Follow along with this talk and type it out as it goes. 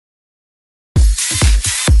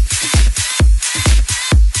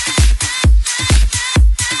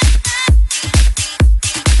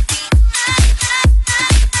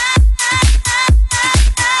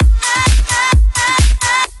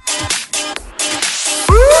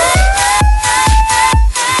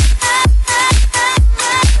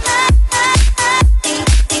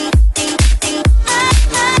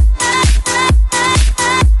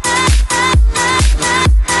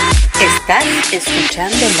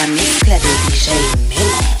escuchando la mezcla de DJ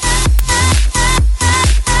Memo.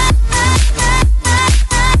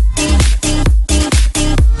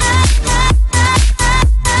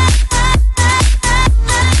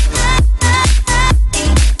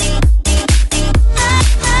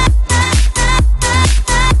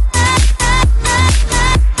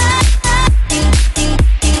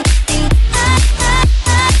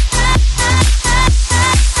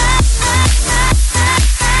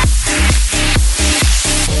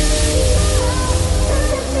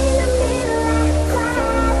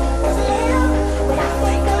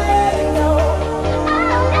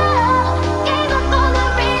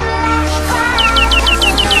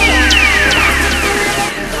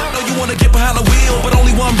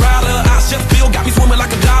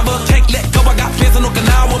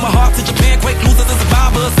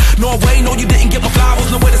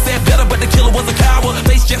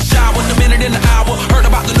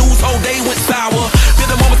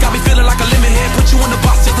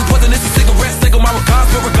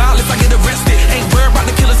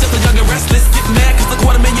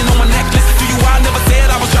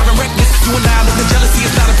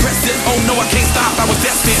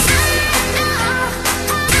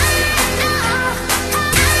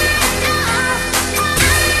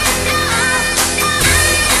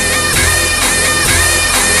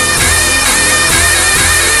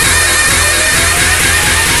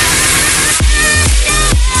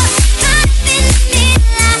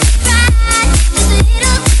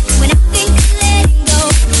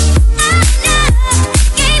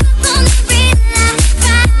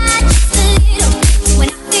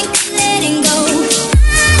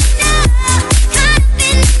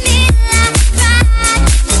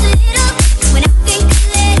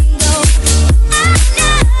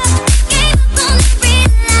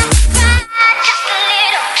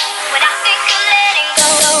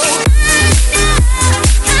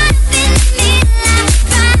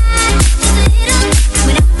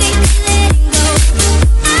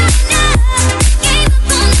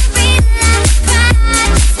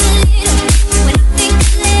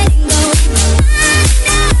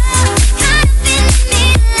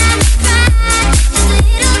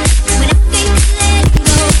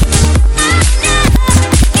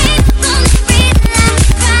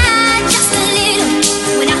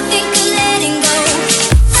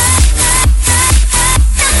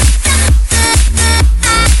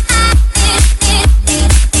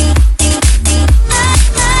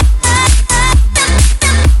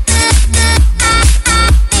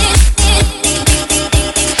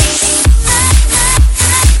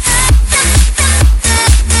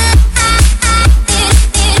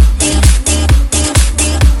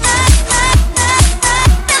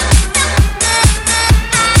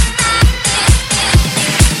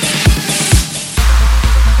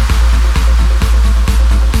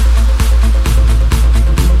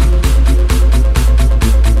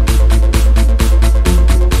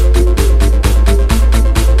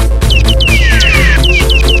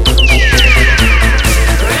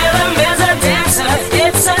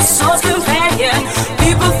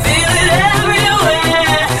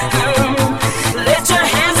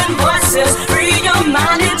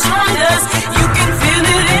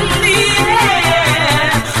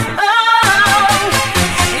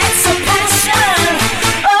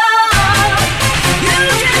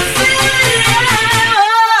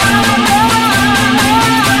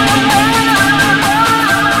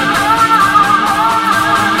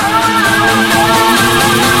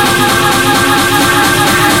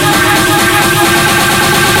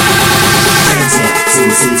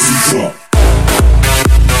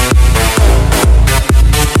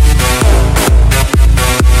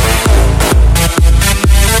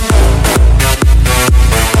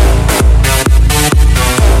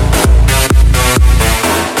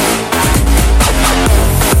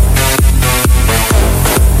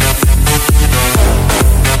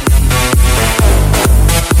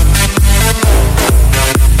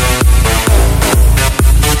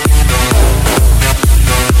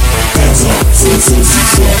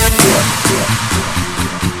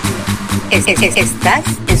 Estás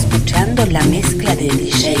escuchando la mezcla de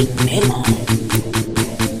DJ Memo.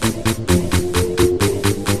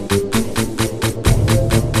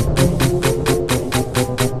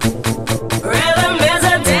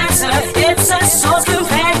 Oh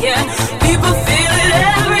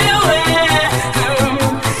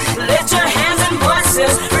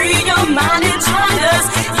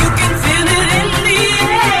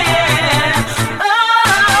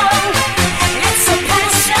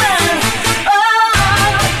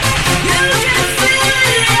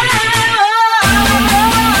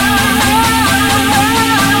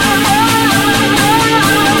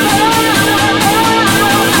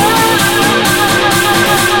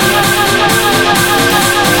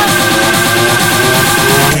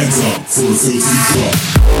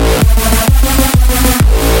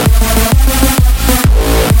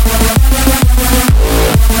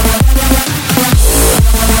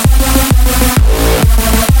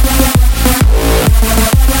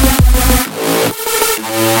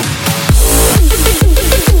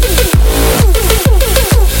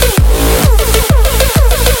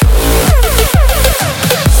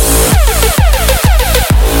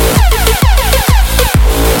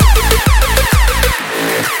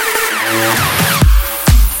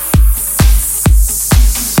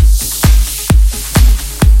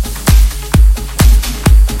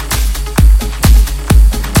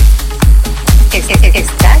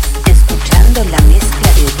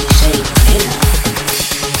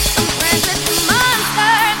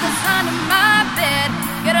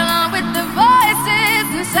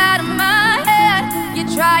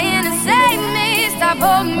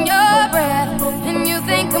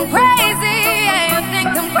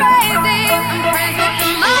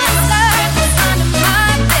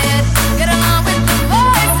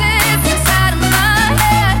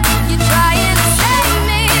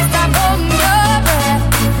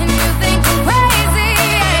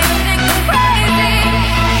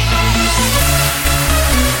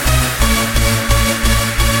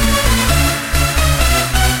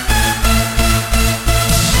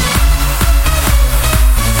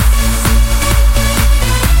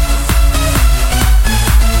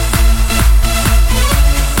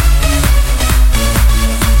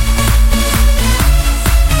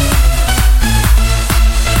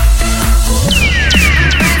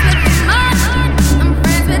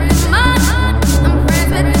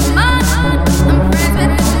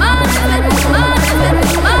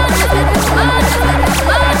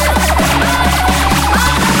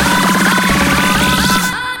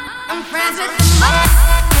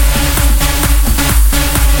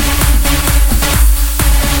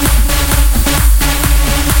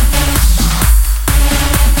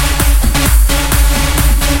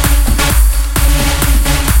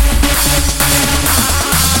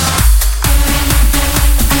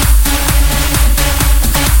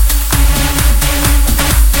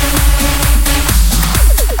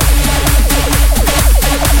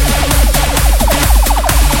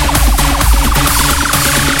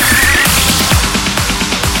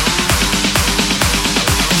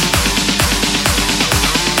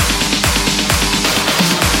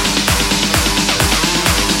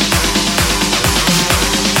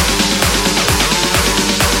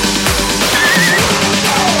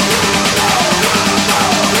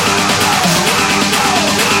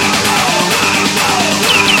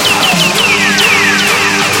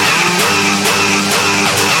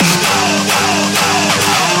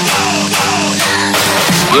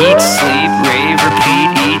Eat, sleep, rave, repeat.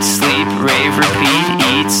 Eat, sleep, rave, repeat.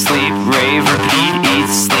 Eat, sleep, rave, repeat. Eat,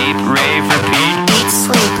 sleep, rave, repeat. Eat,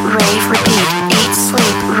 sleep, rave, repeat. Eat,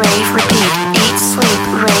 sleep, rave, repeat. Eat, sleep,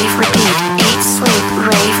 rave, repeat. Eat,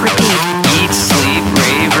 sleep, rave, repeat. Eat, sleep,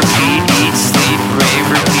 rave, repeat.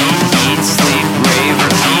 Eat, sleep, rave,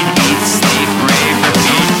 repeat. Eat, sleep, rave,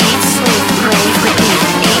 repeat. Eat, sleep, rave, repeat. Eat, sleep, rave, repeat.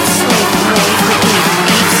 Eat, sleep, rave, repeat. Eat, sleep, rave,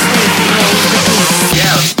 repeat.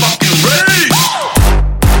 Yeah, let's fucking rave!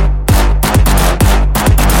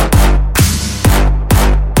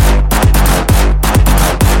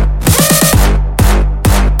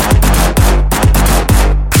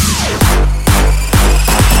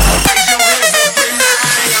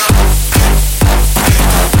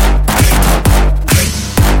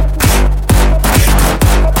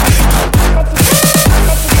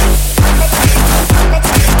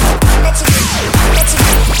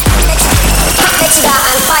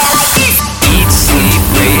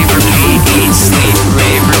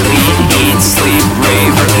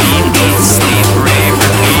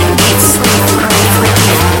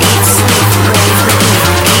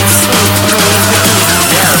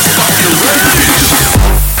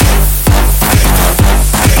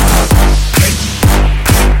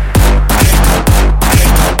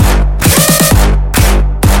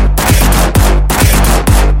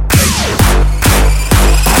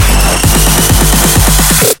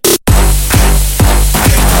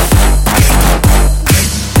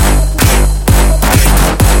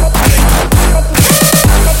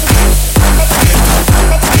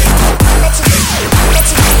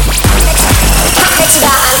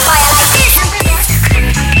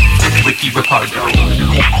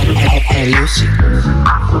 Hey Lucy,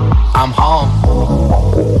 I'm home.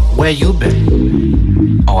 Where you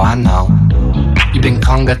been? Oh, I know. You been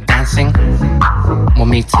conga dancing? Well,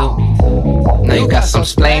 me too. Now you got some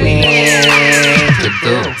splaining to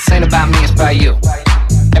do. This ain't about me, it's about you.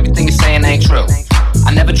 Everything you're saying ain't true.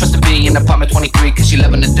 I never trust to be in apartment 23 cause she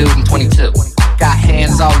loving the dude in 22. Got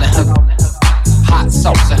hands all in her, hot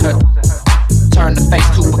sauce in her. Turn the face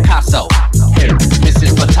to Picasso. Here,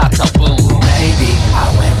 Mrs. Potato, boom. Baby, I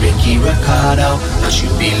went Ricky Ricardo, but you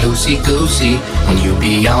be loosey-goosey when you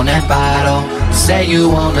be on that bottle. Say you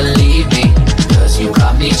wanna leave me, cause you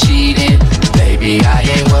caught me cheating. Baby, I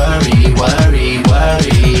ain't worried.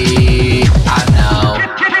 I know.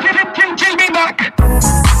 Give me back.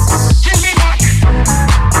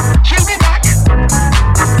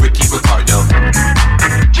 Ricky Ricardo.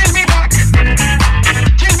 Give me back.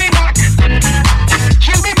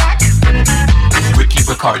 Ricky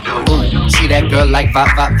Ricardo. Ooh, see that girl like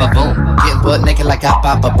va-va-va-boom. Getting butt naked like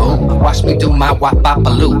a-ba-ba-boom. Watch me do my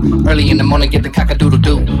wop-bop-a-loo. Early in the morning, get the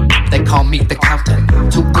cock-a-doodle-doo. They call me the Compton.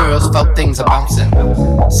 2 girls, 4 things are bouncing.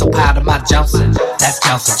 So proud of my Johnson. That's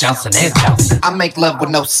Johnson and Johnson. I make love with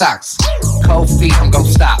no socks. Cold feet, I'm gon'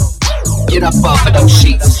 stop. Get up off of those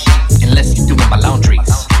sheets, unless you're doing my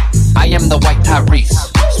laundries. I am the white Tyrese.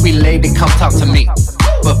 Sweet lady, come talk to me.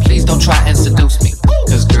 But please don't try and seduce me,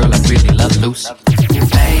 cause girl, I really love Lucy.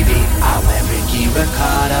 Baby, I went Ricky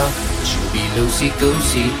Ricardo, but you be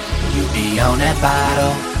loosey-goosey. You be on that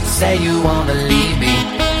bottle. Say you wanna leave me,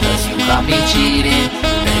 cause you caught me cheating.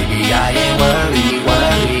 Baby, I ain't worried.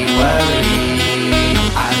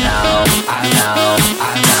 I know.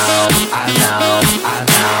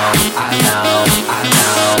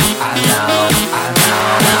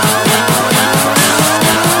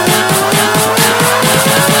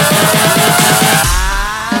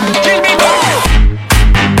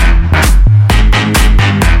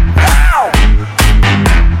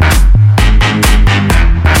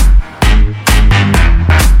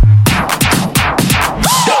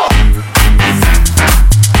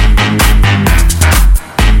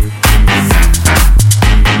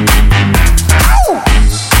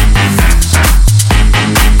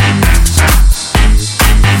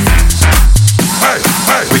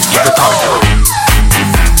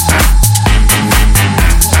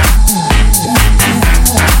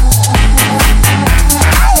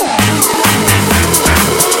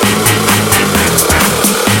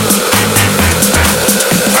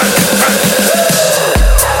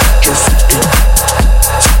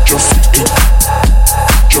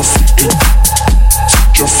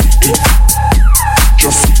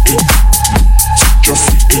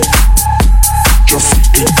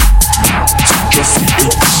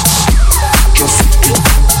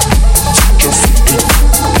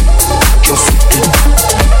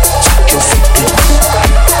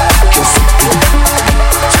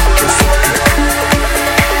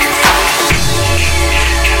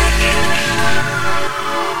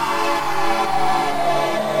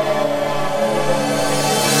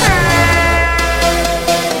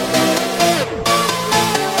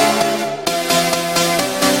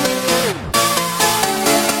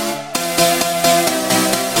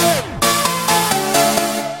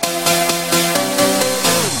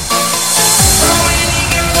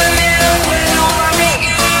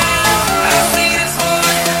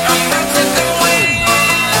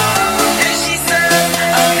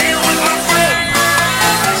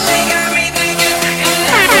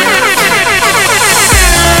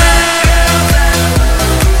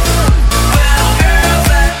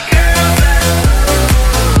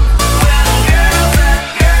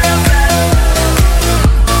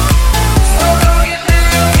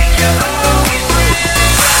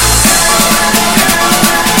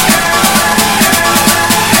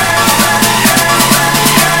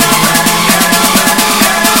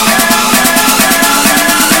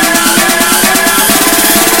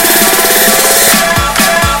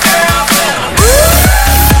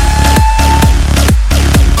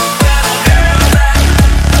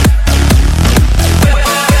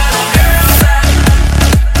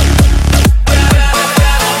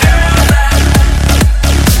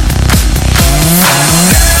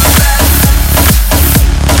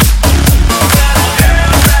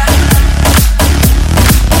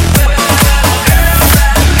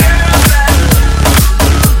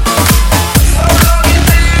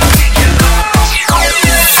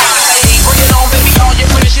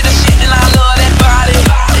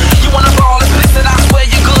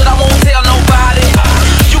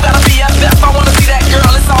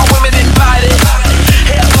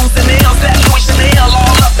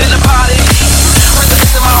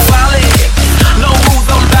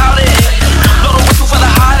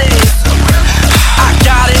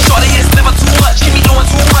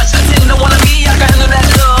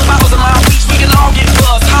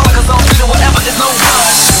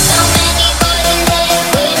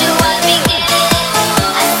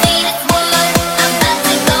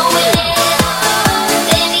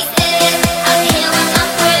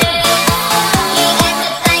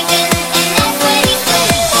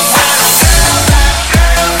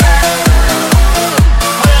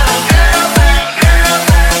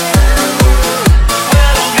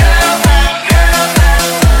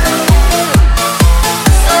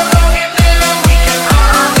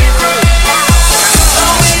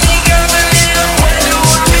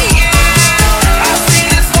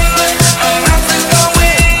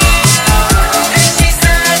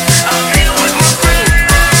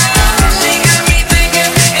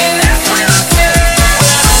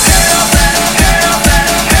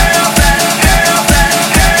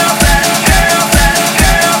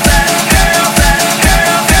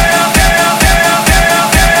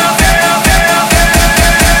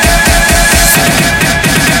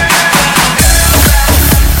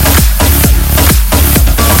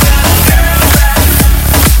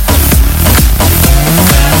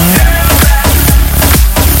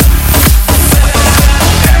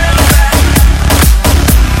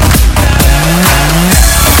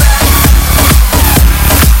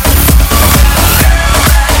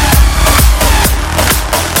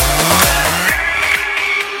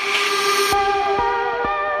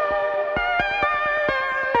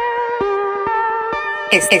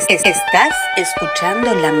 Estás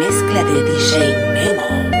escuchando la mezcla de DJ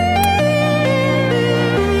Memo.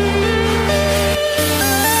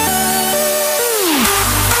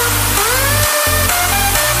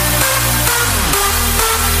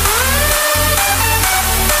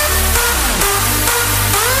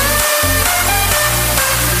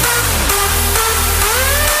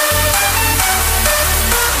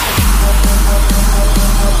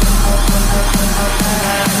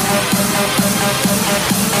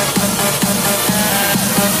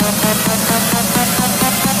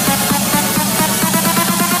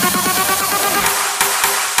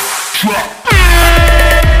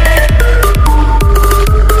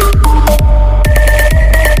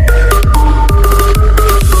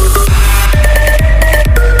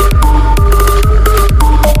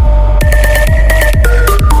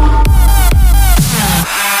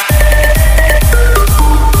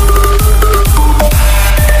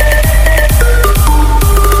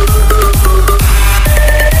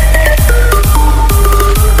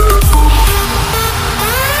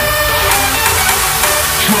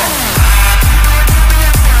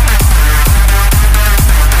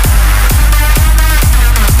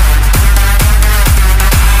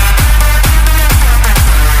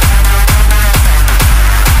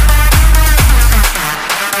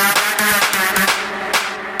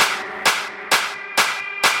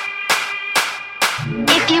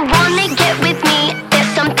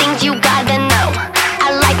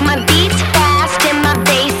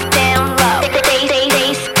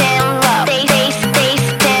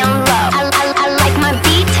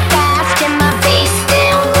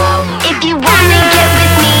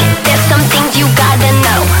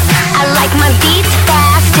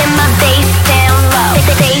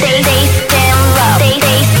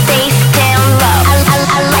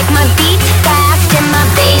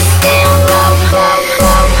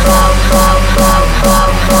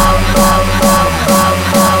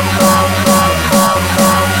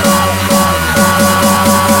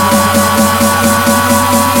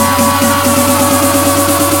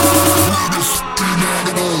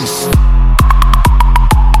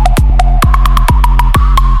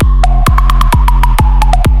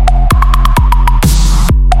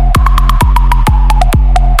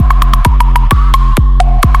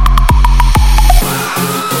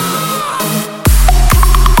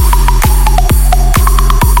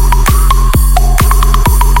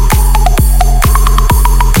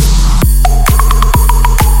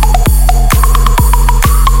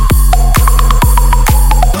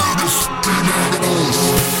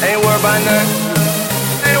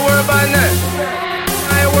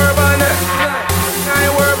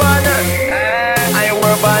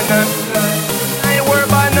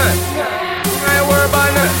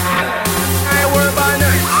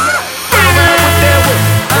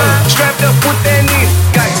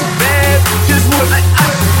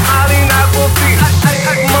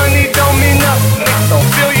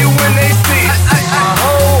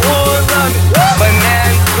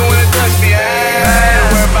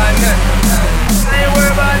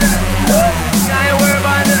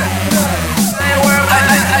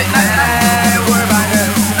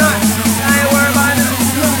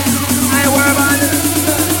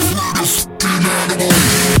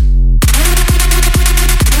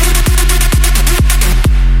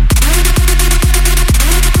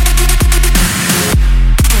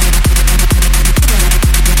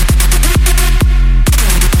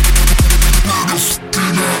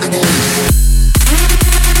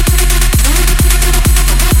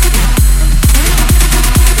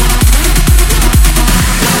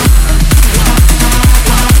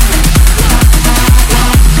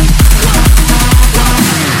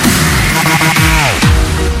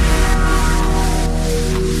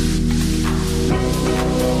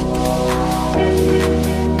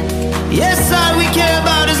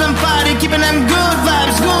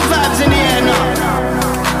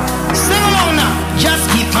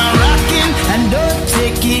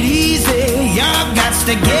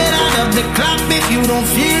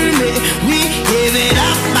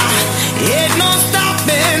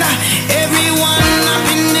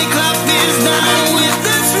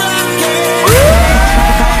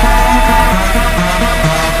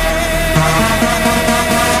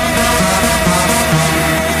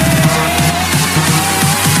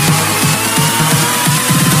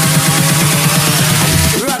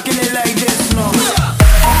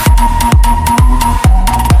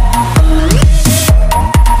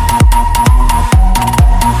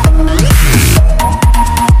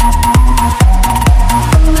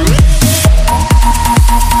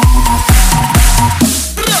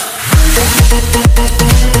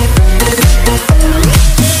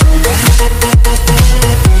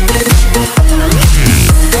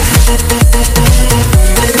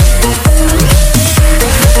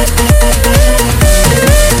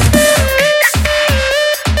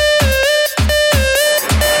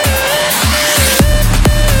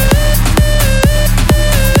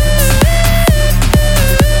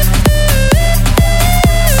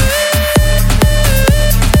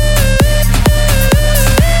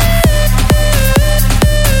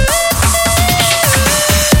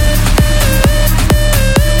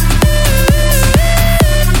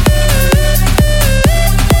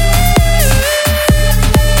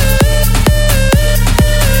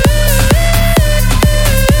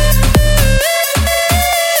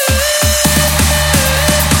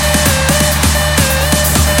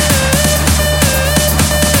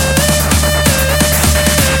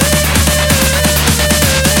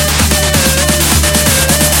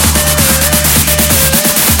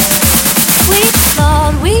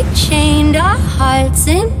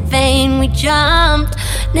 jumped,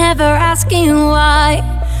 never asking why.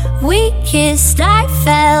 We kissed, I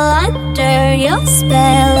fell under your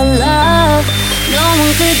spell of love. No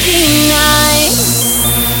one could deny.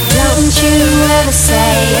 Don't you ever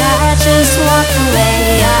say I just walked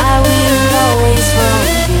away. I will always want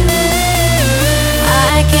you.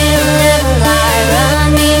 I can live a lie,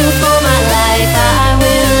 running for my life. I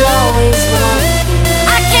will always want you.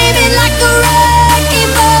 I came in like a wrecking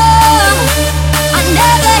ball. I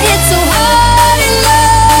never hit so hard in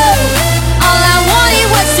love. All I wanted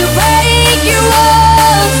was to break your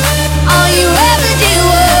walls. All you ever did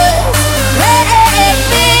was wreck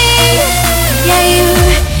me. Yeah,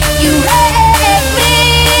 you wreck me.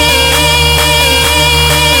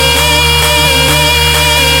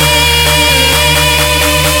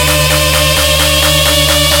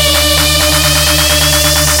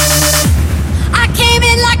 I came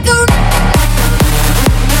in like a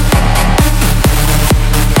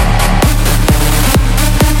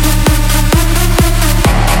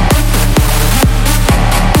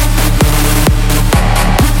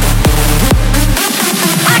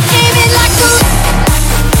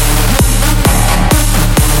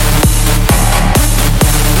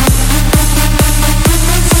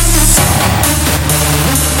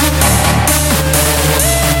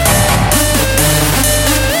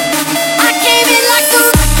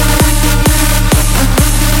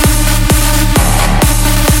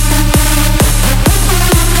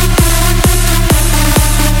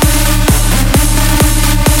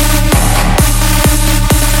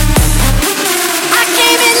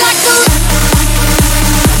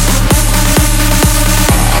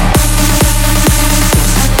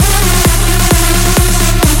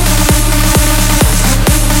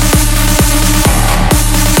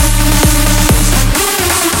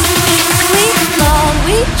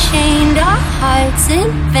chained our hearts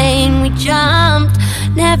in vain. We jumped,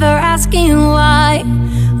 never asking why.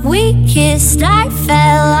 We kissed, I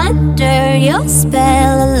fell under your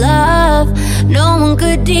spell of love. No one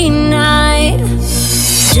could deny.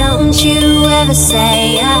 Don't you ever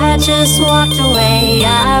say I just walked away.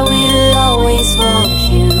 I will always want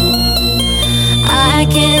you. I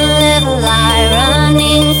can't live a lie,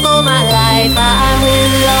 running for my life. I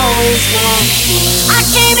will always want you. I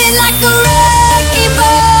came in like a wrecking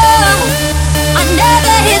ball. I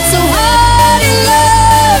never hit so hard in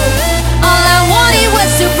love. All I wanted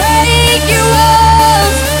was to break your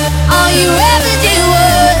walls. All you ever did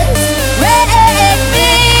was wreck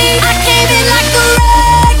me. I came in like a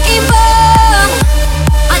wrecking ball.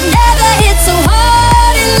 I never hit so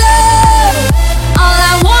hard in love. All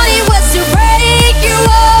I wanted was to break your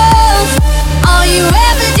walls. All you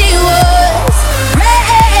ever did was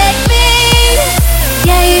wreck me.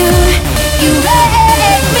 Yeah, you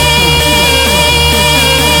wreck me.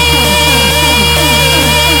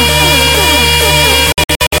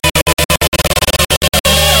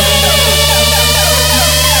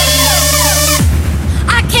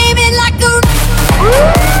 I came in like a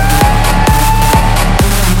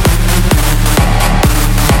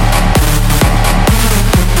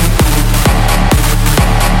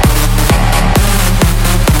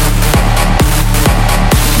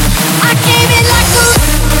I came in like a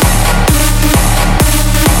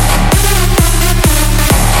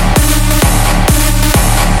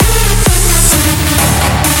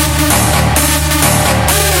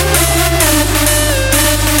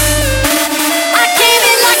I came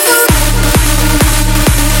in like a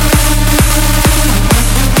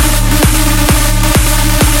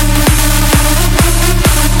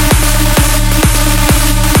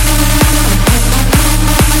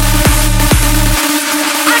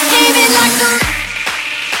I came in like a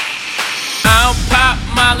I'll pop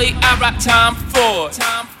Molly, I rock Tom Ford.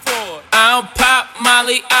 I'll pop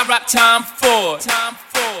Molly, I rock Tom Ford.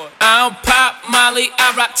 I'll pop Molly,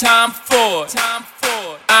 I rock Tom Ford.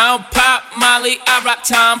 I'll pop Molly, I rock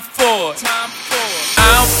Tom Ford.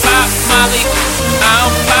 I'll pop Molly,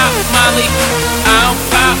 I'll pop Molly, I'll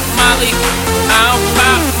pop Molly, I'll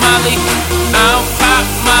pop Molly, I'll pop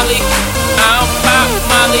Molly, I'll pop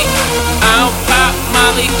Molly, I'll pop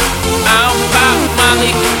Molly, I'll pop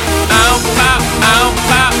Molly, I'll pop, I'll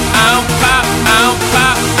pop, I'll pop, I'll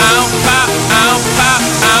pop, I'll pop, I'll pop,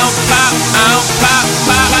 I'll pop, I'll pop,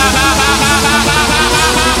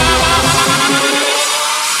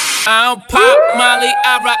 I'll pop Molly,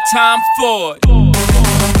 I rock Tom Ford.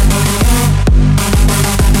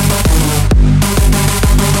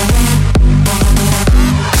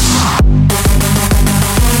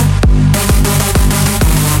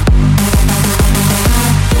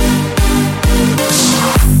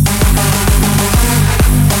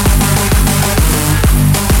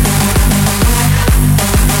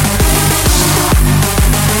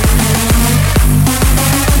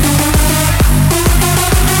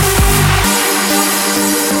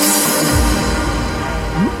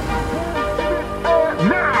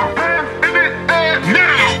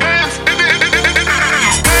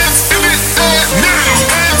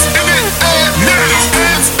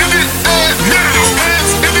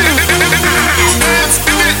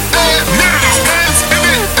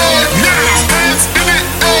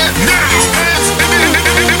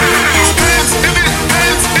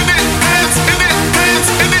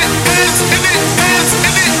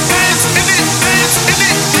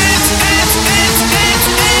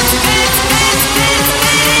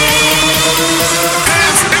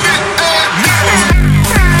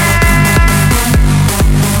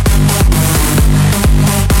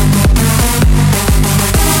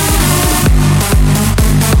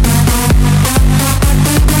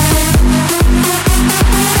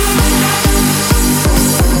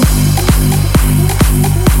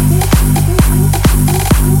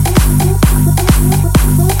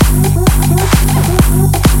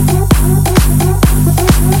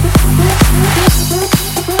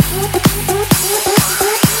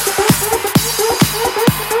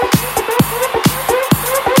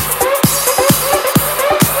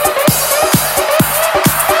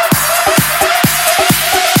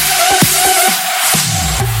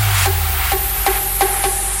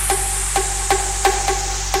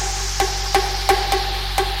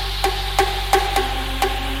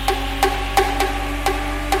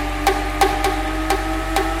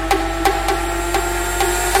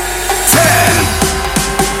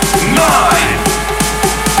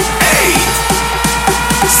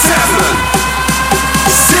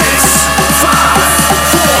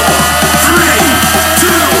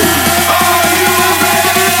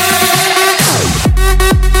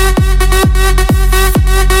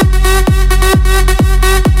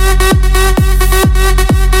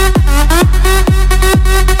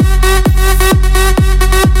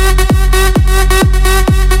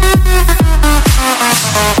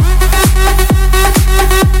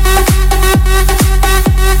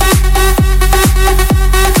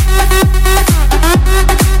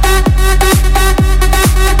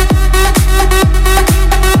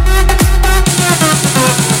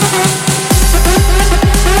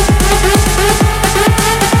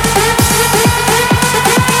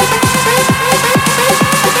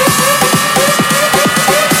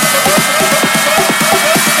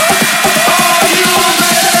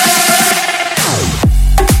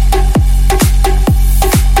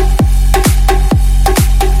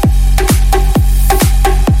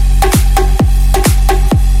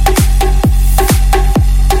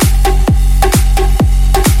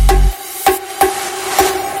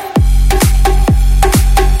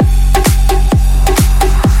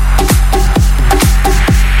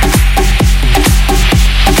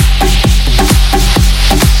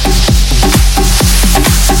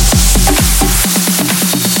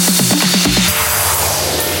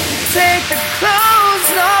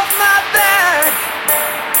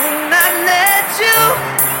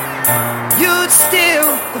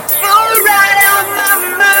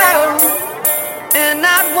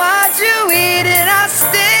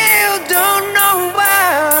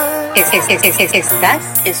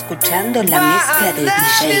 Estás escuchando la mezcla de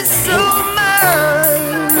DJ Memo.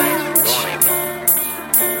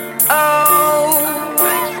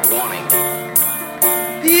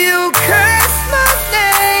 You curse my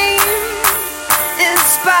name in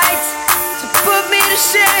spite to put me to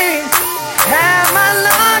shame. Have my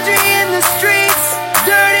laundry in the streets,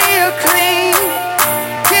 dirty or clean.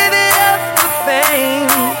 Give it up for fame,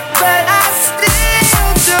 but I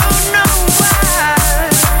still don't know why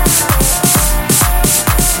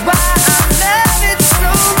I love it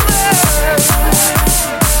so much.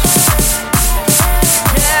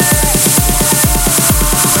 Yeah.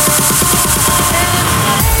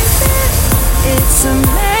 It's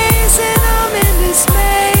amazing I'm in this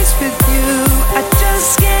maze with you. I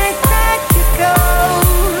just can't crack your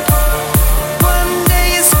code. One day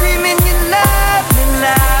you're screaming you love me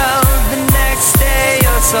loud, the next day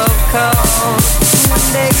you're so cold. One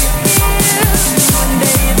day you feel, one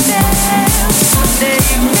day you dance, one day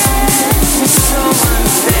you get so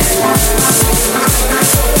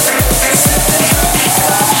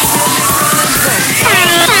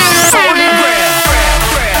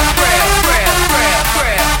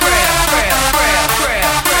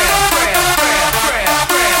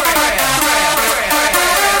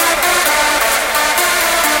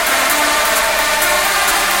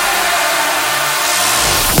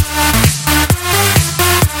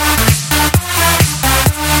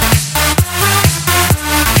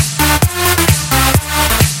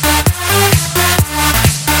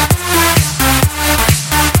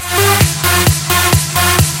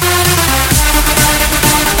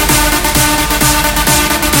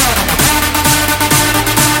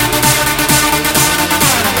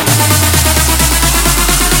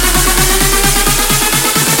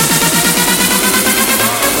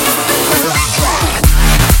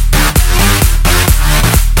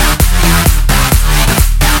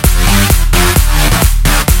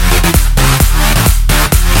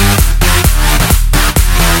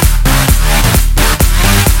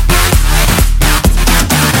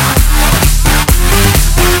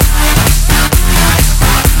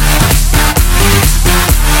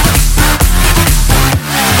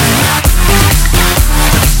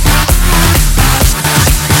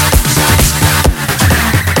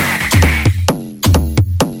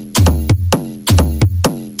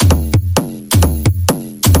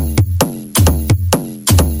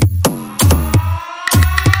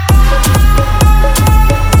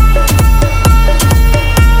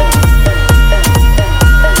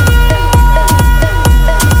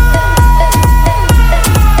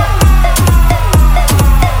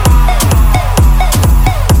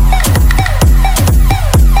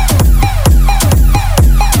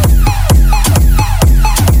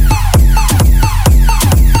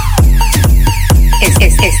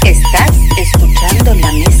Estás escuchando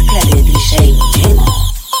la mezcla de DJ Memo.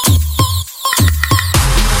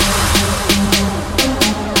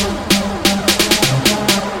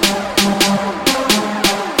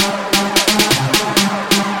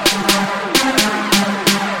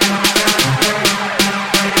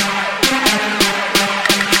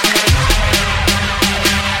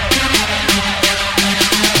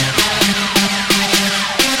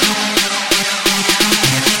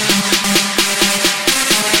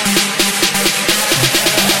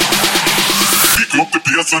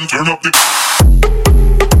 And turn up the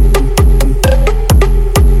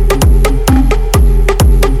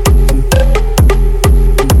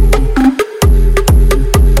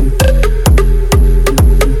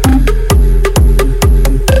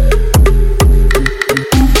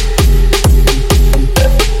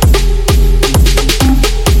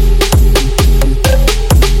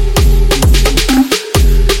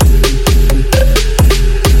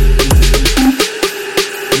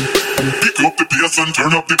pick up the pace and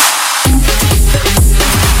turn up the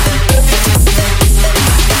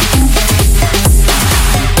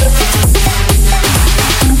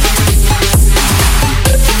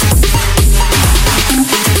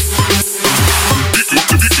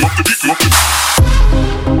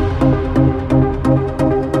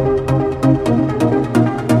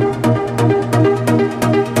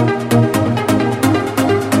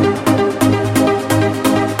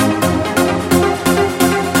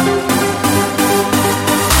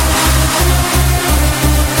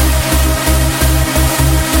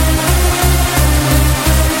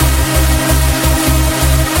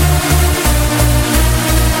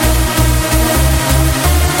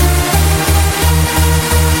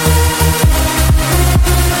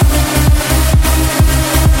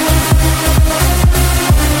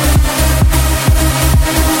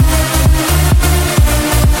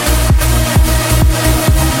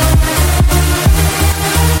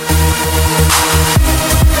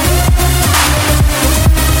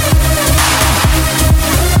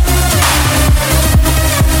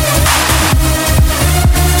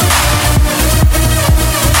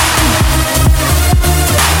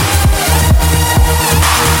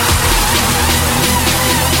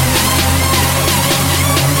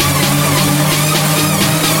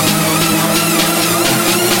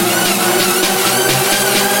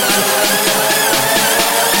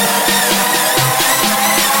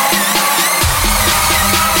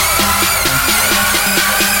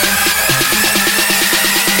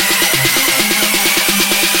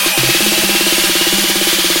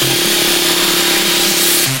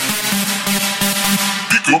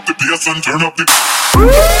gas and turn up the.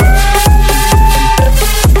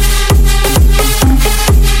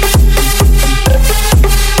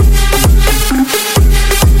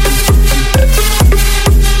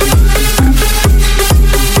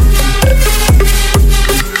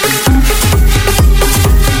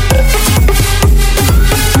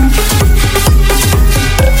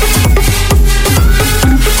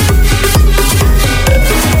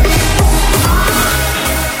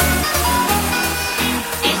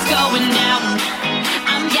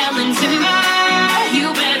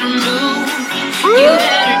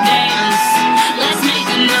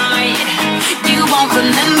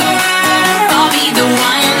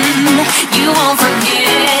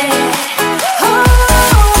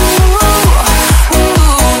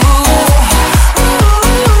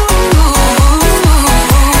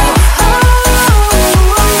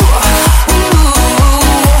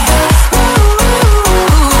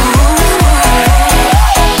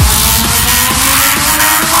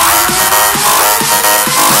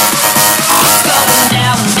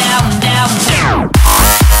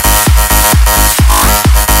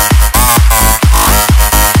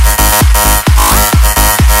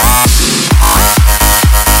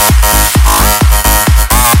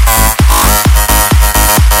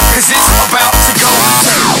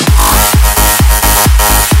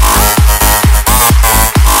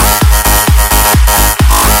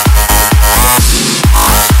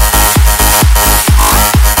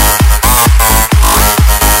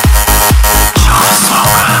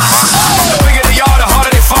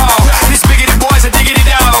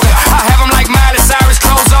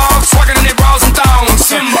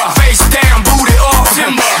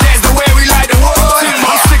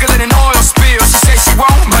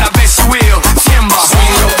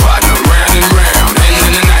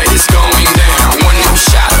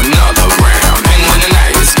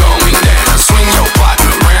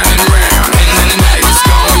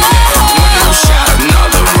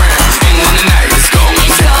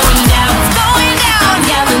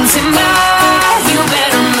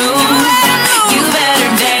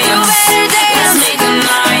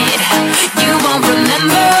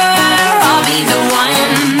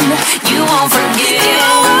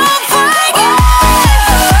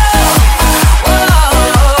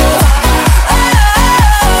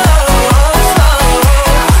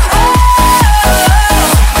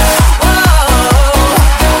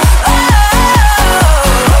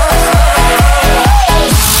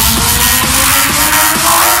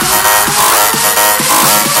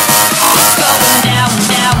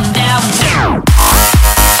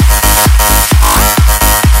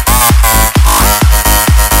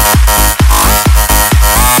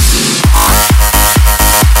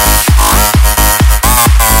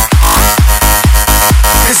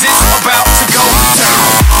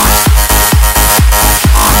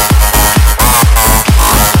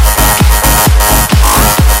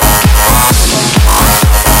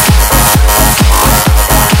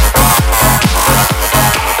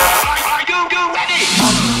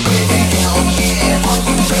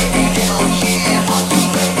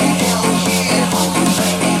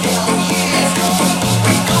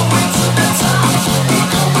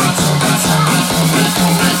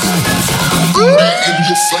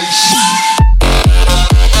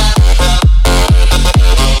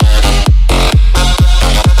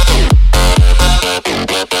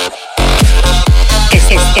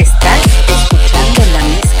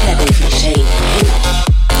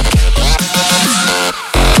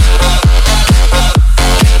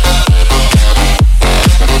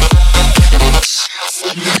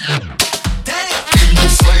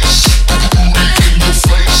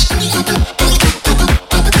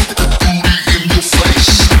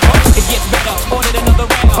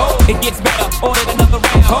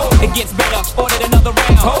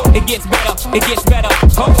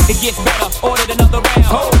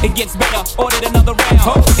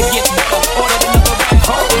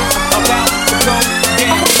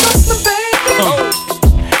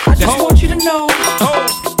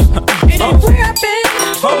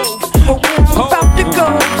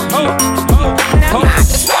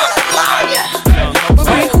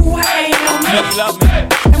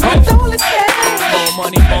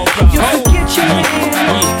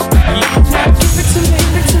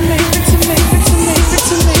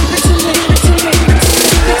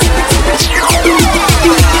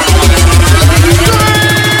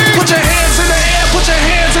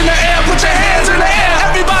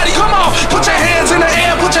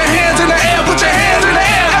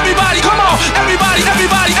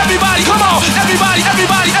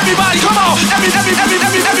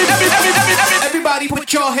 Everybody put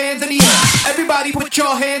put your hands in the air. Everybody put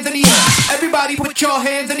your hands in the air. Everybody put your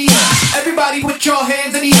hands in the air. Everybody put your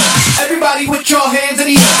hands in the air. Everybody put your hands in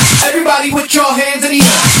the air. Everybody put your hands in the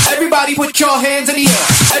air. Everybody put your hands in the air.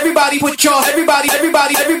 Everybody put your everybody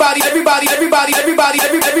everybody everybody everybody everybody everybody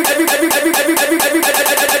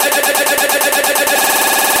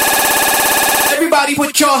everybody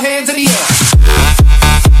put your hands in the air.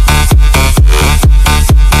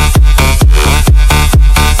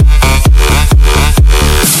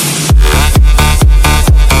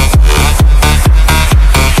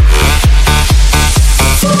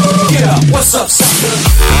 What's up,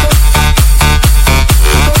 sucker?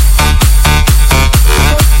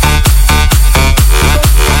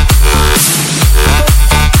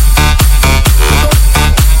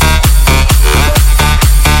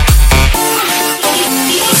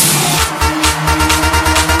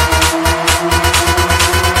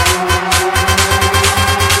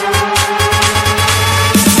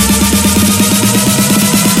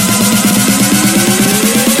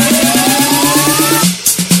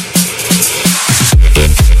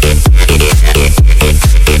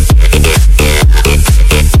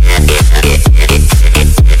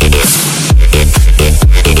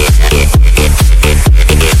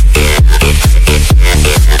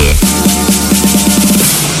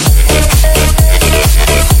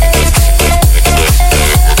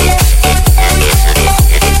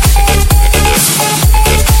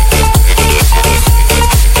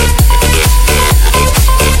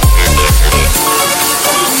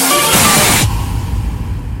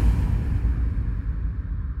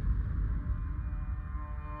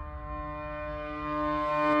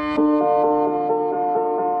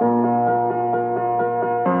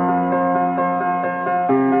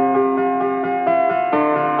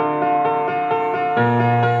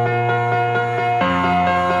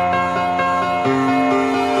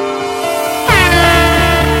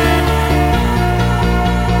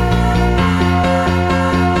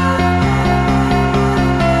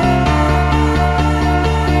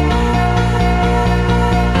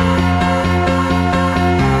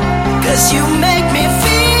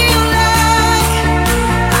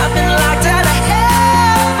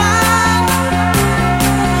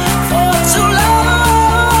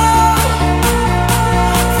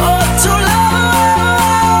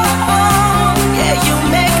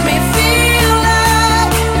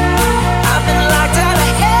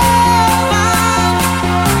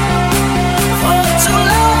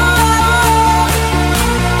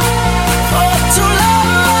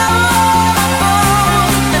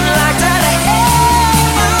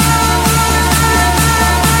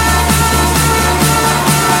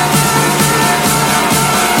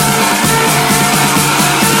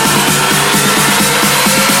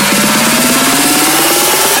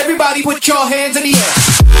 Put your hands in the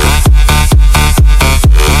air.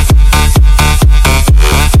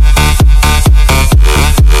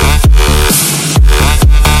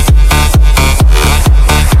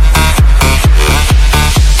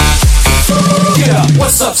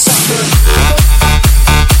 What's up, sucker?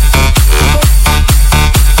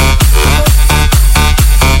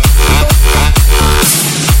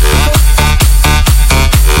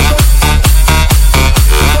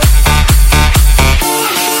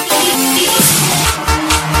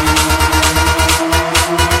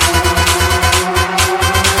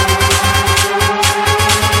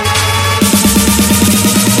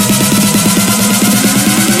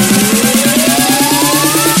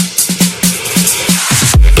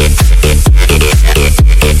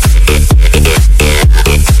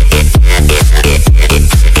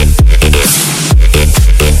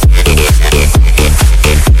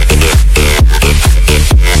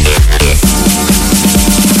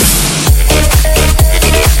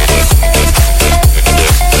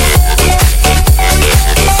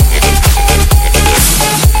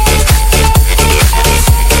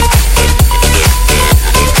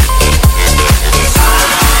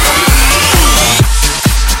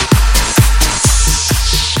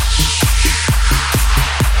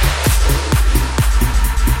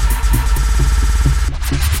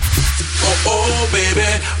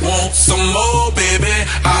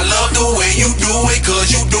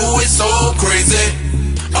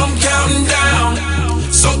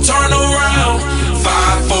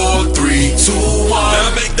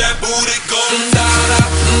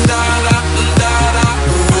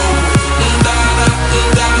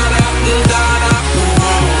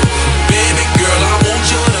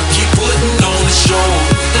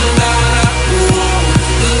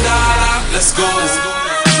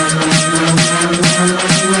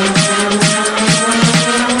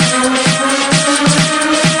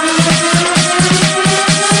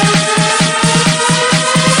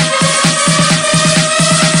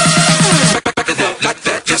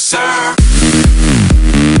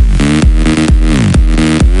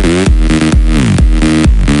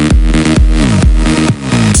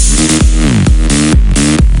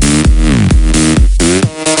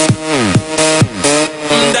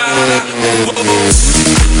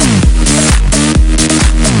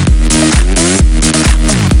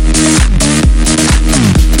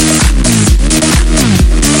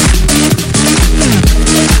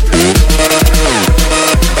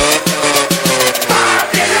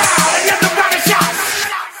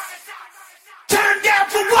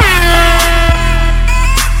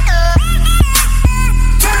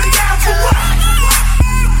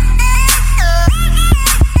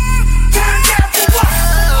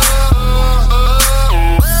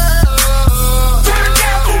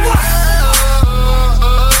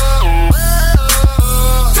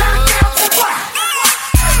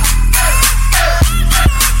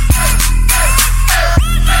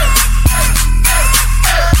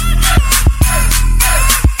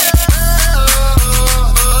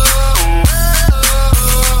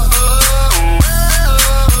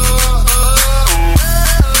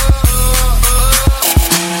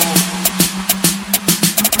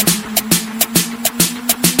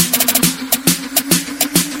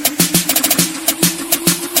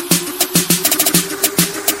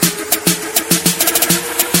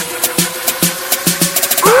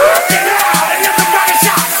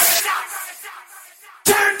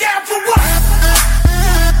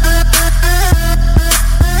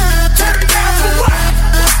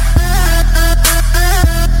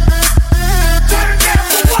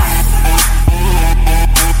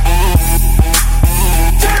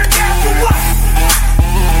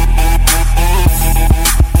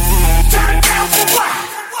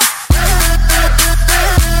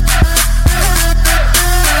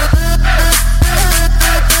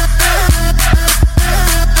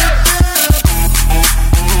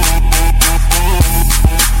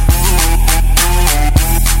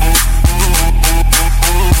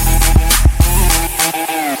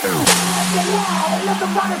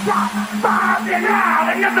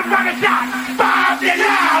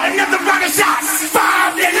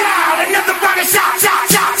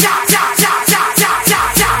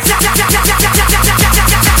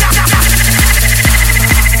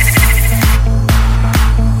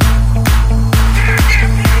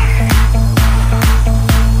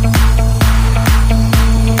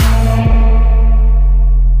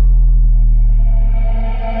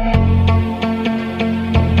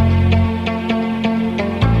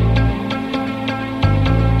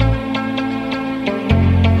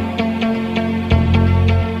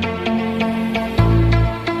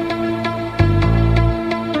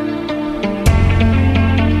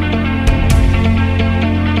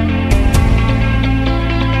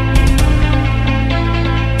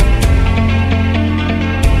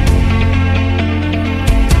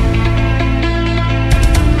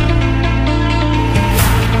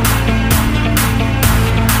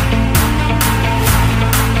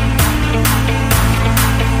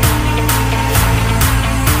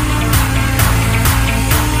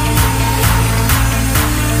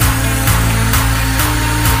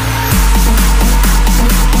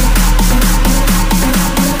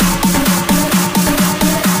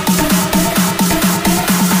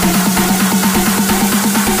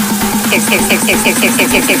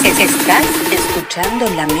 Estás escuchando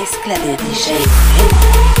la mezcla de DJ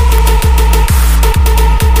Mel.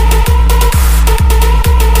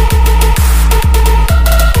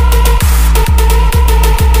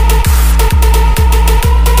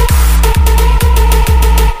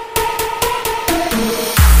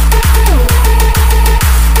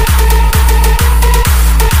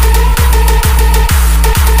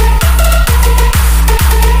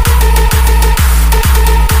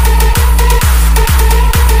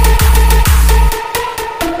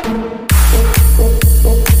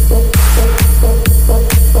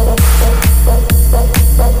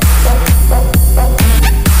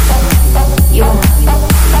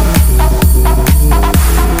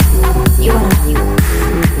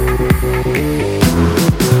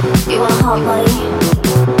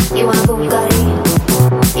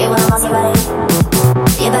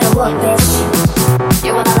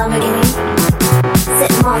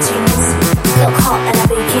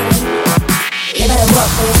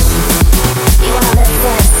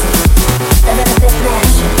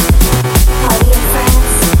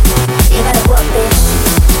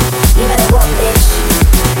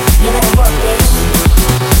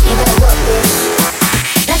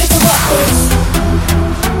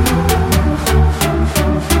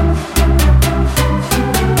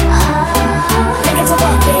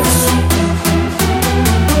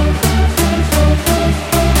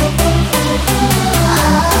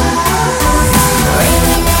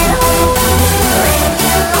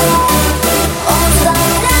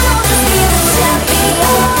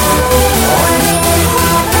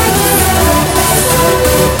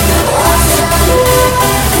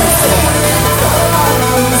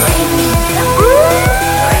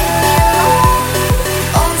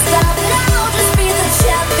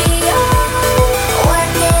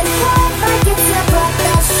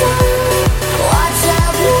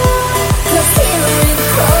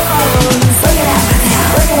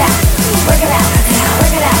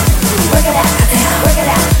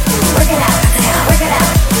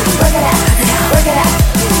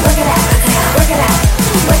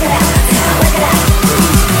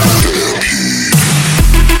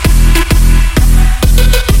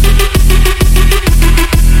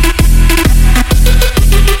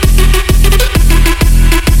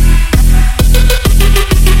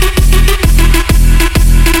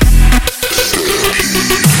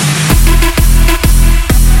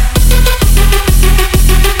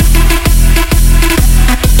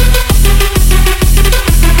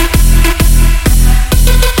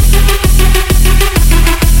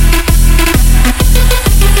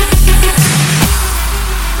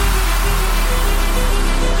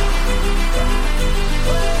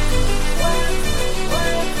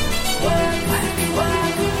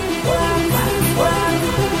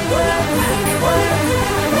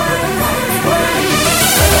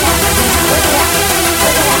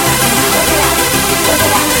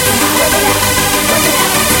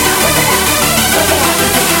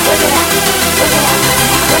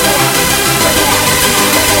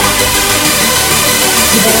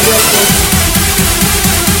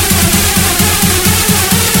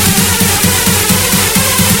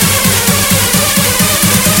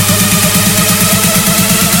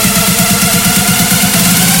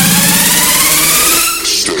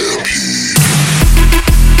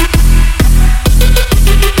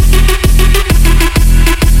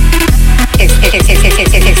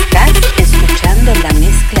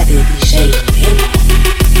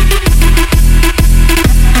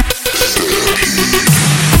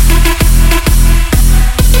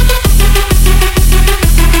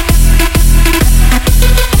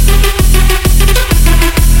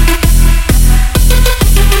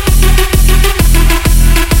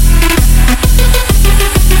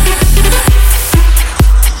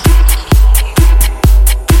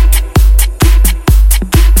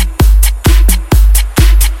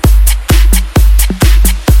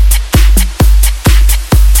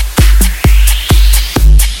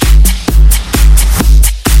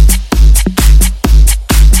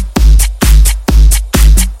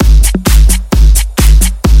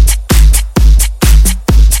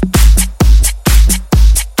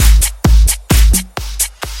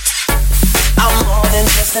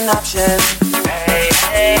 just an option. Hey,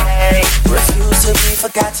 hey, hey. Refuse to be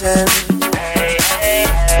forgotten. Hey, hey,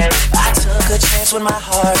 hey. I took a chance with my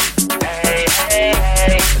heart. Hey, hey,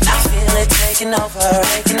 hey. I feel it taking over,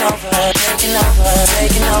 taking over, taking over,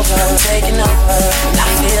 taking over, taking over. I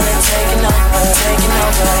feel it taking over, taking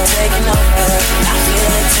over, taking over. I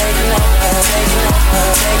feel it taking over, taking over,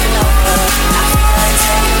 taking over. I feel it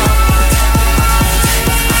taking over.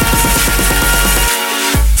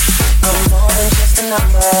 I'm more than just a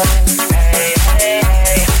number. Hey, hey,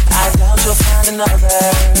 hey. I doubt you'll find another.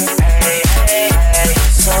 Hey, hey, hey.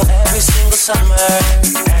 So every single summer,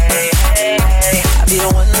 hey, hey, hey, I'll be the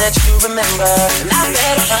one that you remember. And I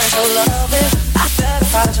better find your loving. I better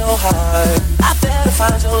find your heart. I better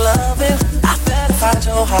find your loving. I better find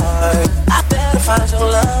your heart. I better find your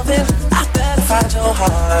loving. I better find your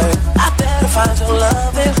heart. I better find your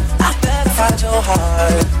loving. I better find your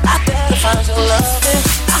heart. I better find your loving.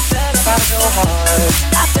 I better find your heart.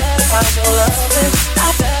 I better find your loving. I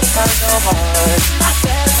better find your heart. I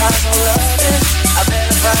better find your loving. I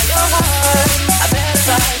better find your heart. I better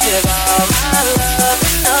find give all my love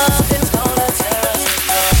and nothing's gonna tear us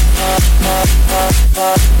apart. Tear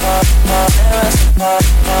us apart.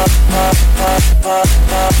 Tear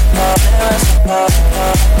us apart.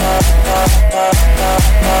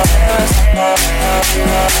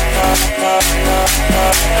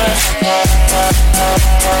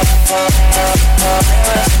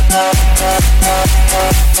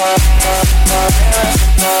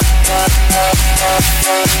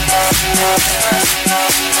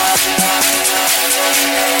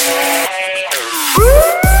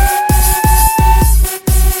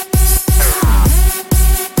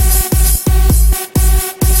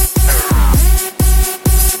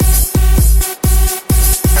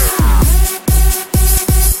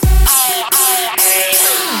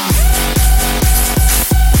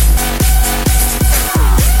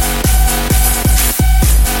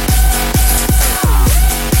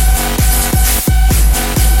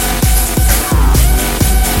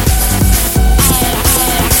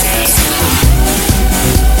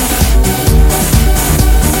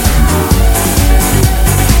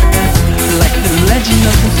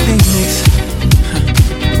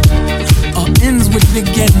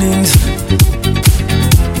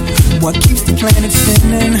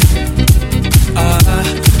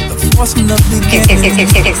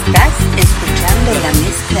 Estás escuchando la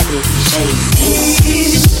mezcla de DJ. Estás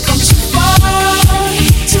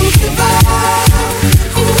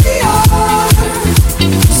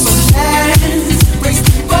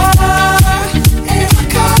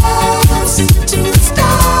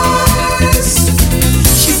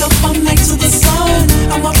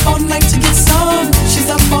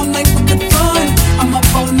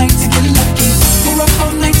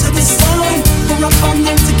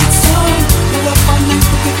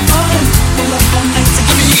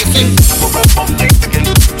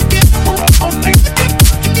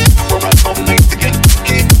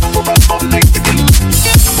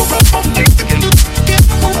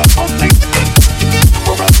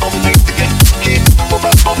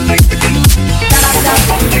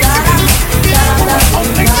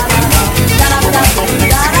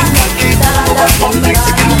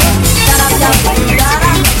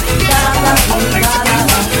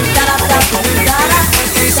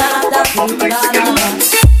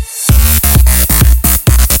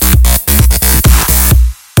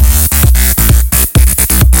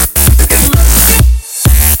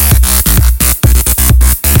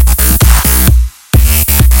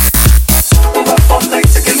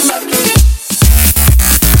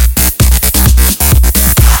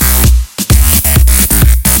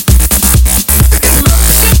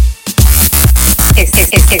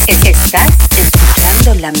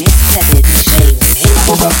escuchando la mezcla de DJ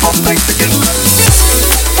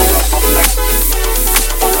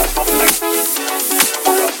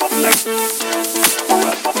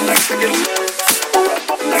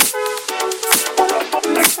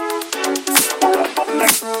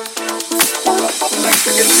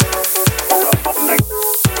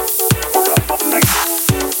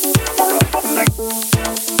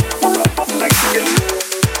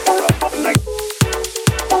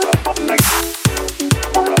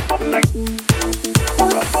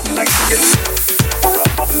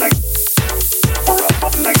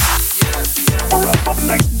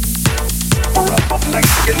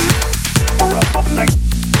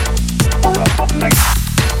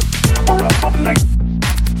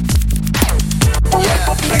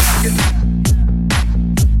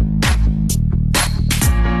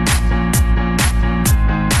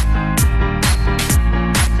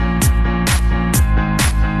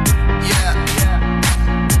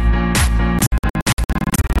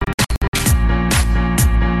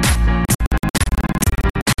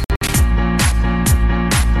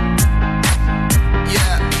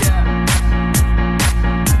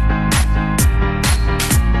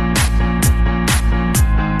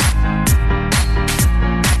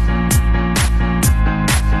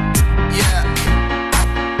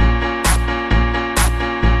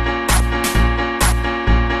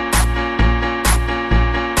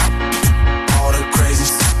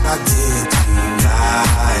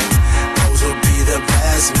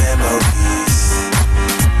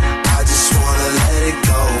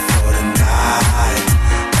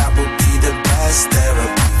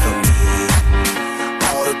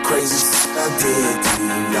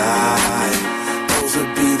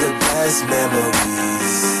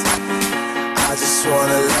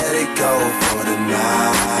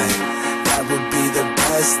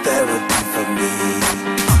best therapy for me.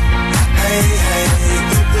 Hey, hey,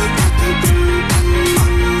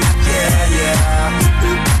 yeah, yeah.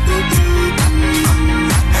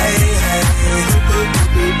 Hey, hey, yeah, yeah. Hey, hey,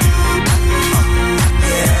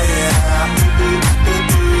 yeah, yeah.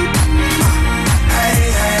 Hey,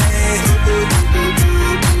 hey, yeah, yeah.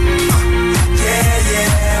 Yeah,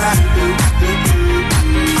 yeah,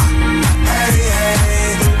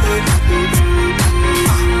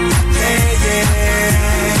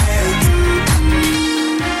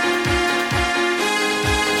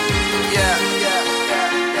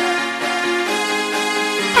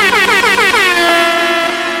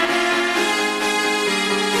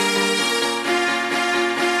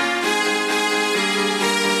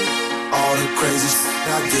 all the crazy shit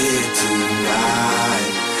I did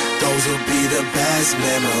tonight, those will be the best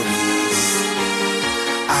memories.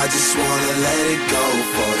 I just wanna let it go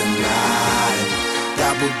for the night.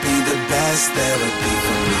 That would be the best therapy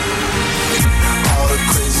for me. All the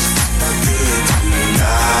crazy shit I did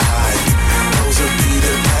tonight, those will be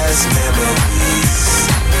the best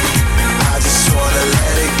memories. I just wanna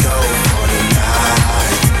let it go for the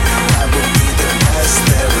night. That would be the best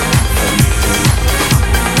therapy for me.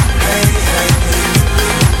 Hey, hey.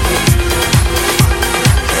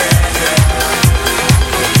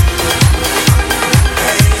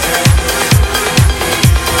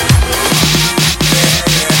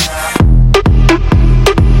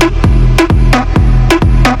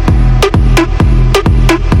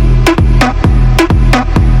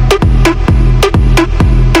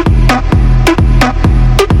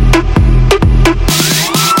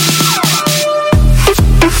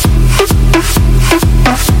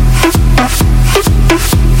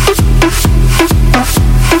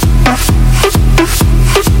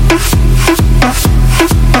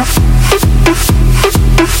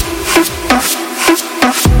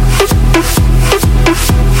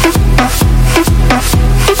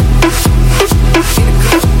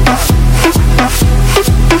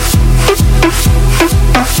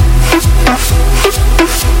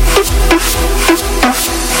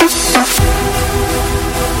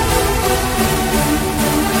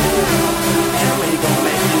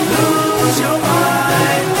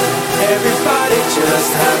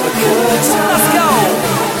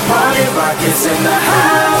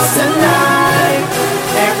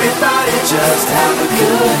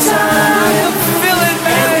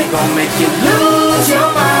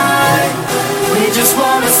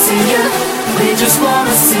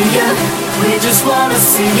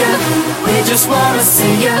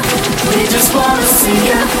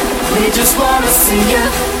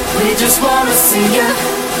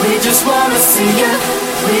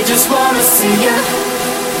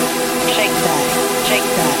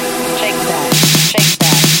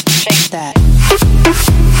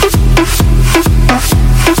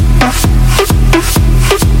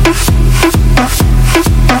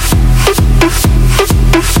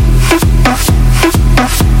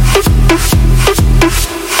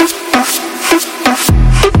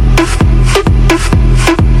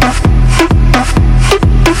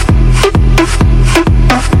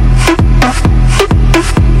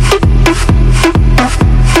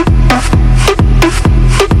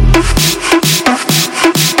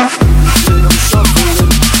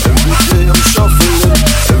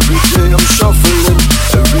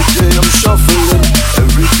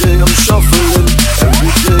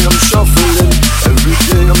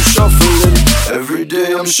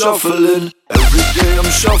 Shuffling, every day I'm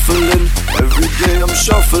shuffling, every day I'm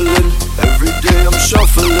shuffling, every day I'm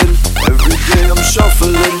shuffling, every day I'm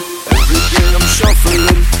shuffling, every day I'm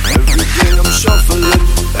shuffling, every day I'm shuffling,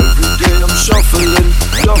 every day I'm shuffling,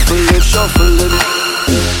 shuffling, shuffling.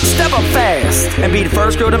 Step up fast and be the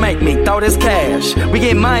first girl to make me throw this cash. We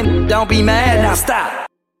get money, don't be mad, now stop.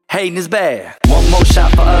 Hating is bad. One more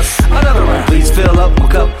shot for us, another round. Please fill up my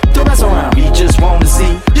cup, don't mess around. We just want to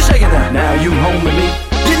see you shaking that. Now you home with me.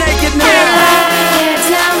 You're naked now. Get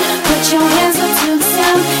down, put your hands up to the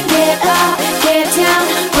sound. Get up, get down,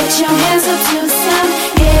 put your hands up to the sound.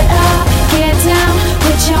 Get up, get down,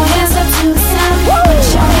 put your hands up to the sound. Put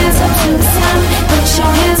your hands up to the sound. Put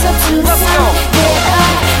your hands up to the sound. Get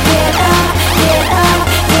up, get up, get up,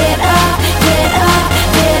 get up, get up,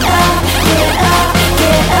 get up, get up,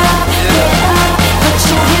 get up, get up. Put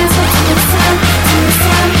your hands up to the sound, to the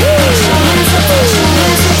sound. Put your hands up, put your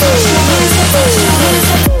hands up, put your hands up, put your hands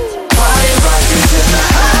up. Party rock is in the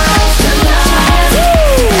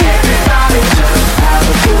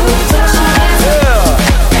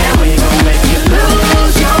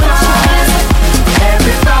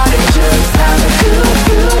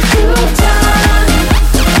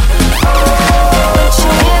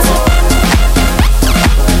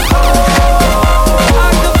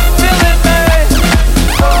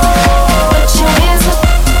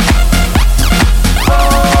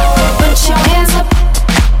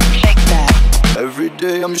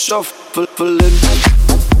shuffling.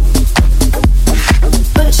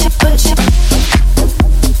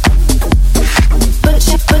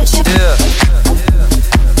 Yeah.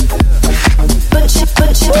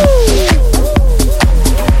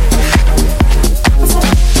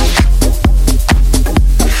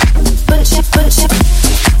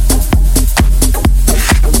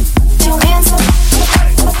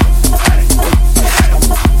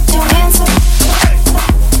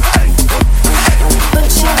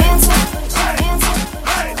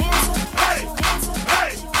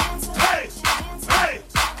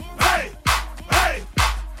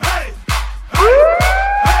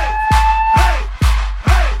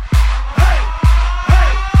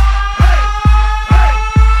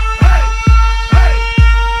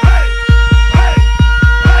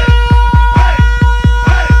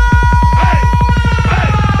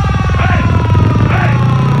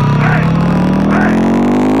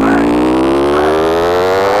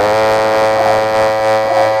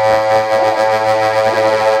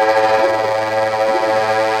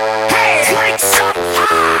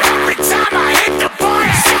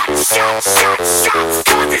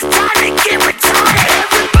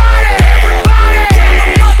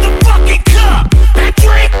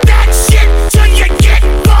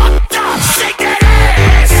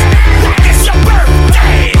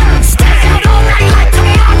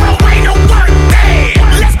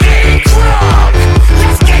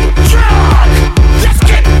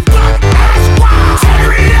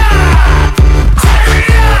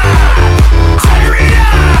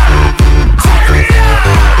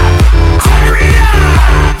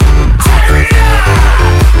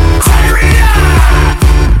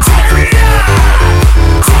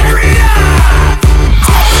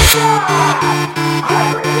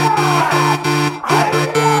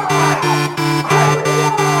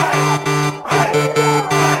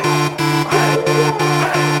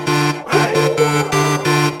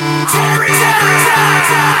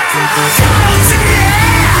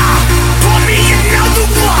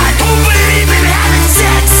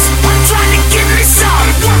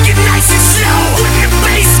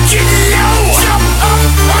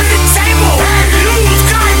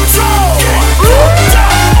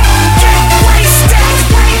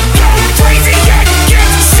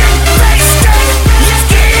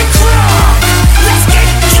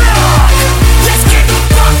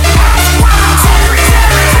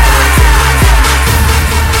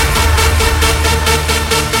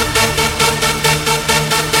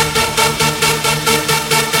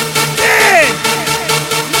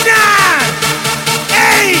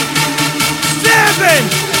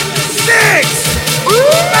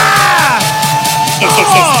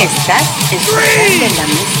 Estás escuchando la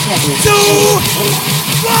mezcla de DJ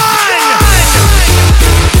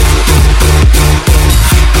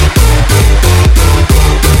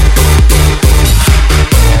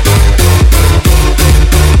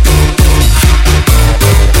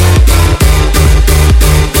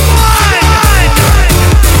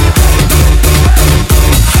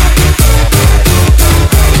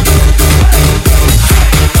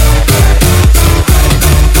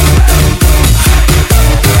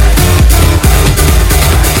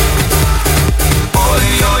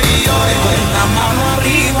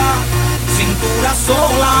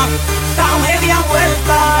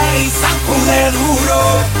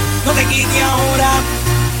no te quite ahora,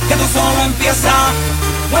 que tú solo empieza.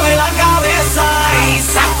 Mueve la cabeza y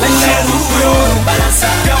sacude duro. Balança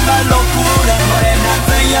uma loucura, morena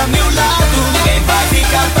vem a meu lado. Ninguém vai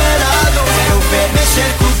ficar parado, quero ver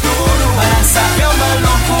mexer com duro. Balança uma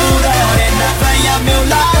loucura, morena vem a meu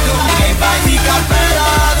lado. Ninguém vai ficar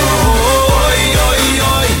parado. Oi, oi,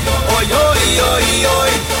 oi, oi, oi, oi,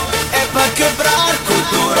 oi. É pra quebrar com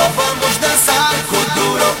duro, vamos dançar com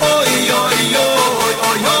duro. Oi, oi, oi.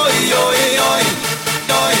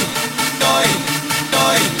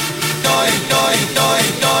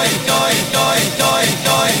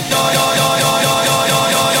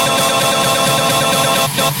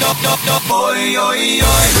 Oi, oi,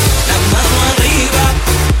 oi, la mano arriba,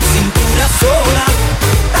 cintura sola,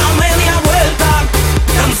 da media vuelta,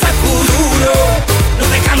 danza cururo, no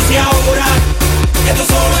te canses ahora, que esto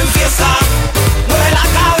solo empieza, mueve la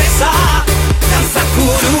cabeza, danza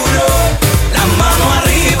cururo, la mano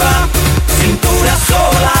arriba, cintura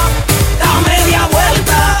sola, da media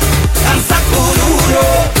vuelta, danza cururo,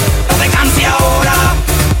 no te canses ahora,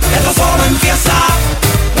 que esto solo empieza,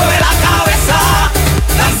 mueve la cabeza,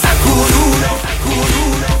 danza cururo.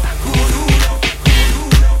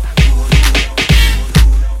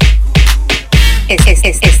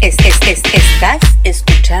 Estás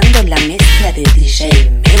escuchando la mezcla de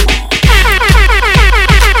DJ